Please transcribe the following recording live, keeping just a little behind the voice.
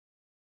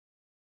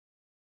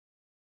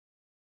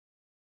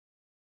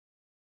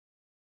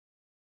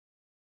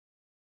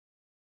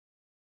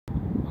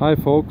Hi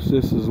folks,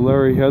 this is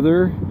Larry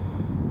Heather.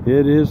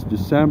 It is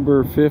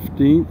December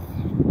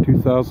 15th,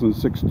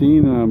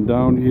 2016, and I'm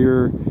down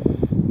here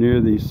near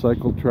the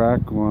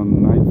CycleTrack on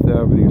 9th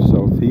Avenue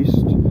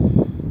Southeast,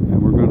 and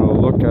we're going to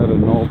look at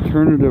an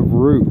alternative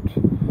route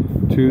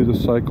to the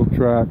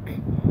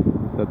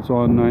CycleTrack that's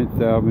on 9th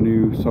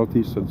Avenue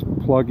Southeast, that's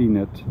plugging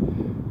it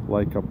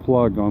like a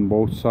plug on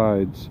both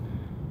sides.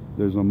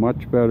 There's a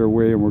much better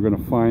way, and we're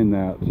going to find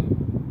that.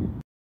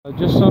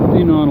 Just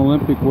something on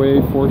Olympic Way,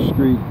 4th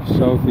Street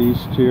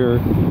Southeast here.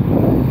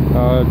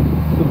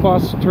 The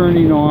bus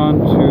turning on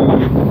to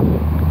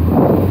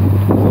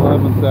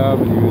 11th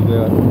Avenue,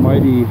 the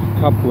mighty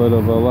couplet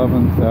of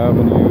 11th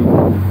Avenue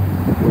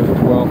with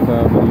 12th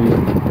Avenue.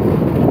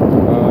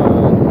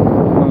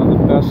 One of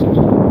the best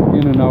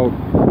in and out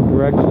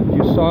directions.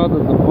 You saw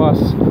that the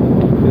bus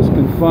is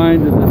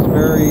confined to this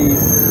very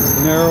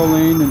narrow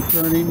lane and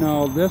turning.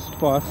 Now this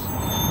bus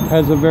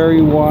has a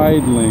very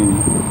wide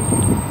lane.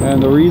 And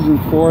the reason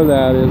for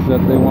that is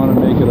that they want to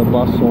make it a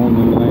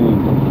bus-only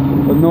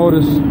lane. But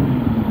notice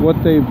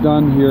what they've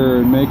done here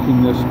in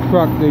making this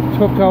truck. They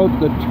took out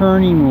the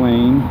turning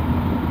lane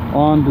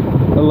on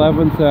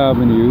 11th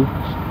Avenue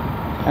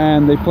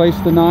and they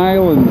placed an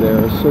island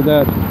there so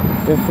that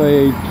if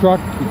a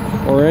truck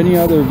or any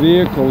other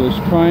vehicle is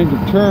trying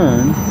to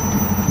turn,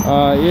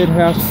 it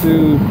has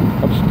to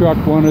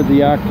obstruct one of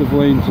the active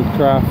lanes of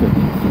traffic.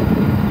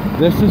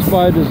 This is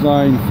by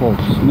design,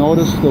 folks.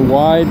 Notice the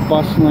wide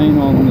bus lane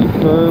on the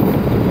curb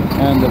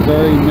and the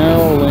very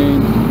narrow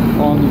lane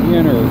on the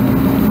inner.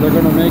 They're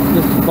going to make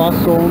this bus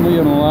only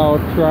and allow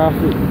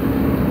traffic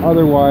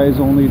otherwise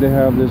only to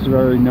have this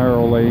very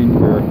narrow lane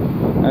here.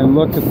 And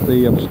look at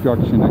the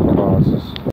obstruction it causes.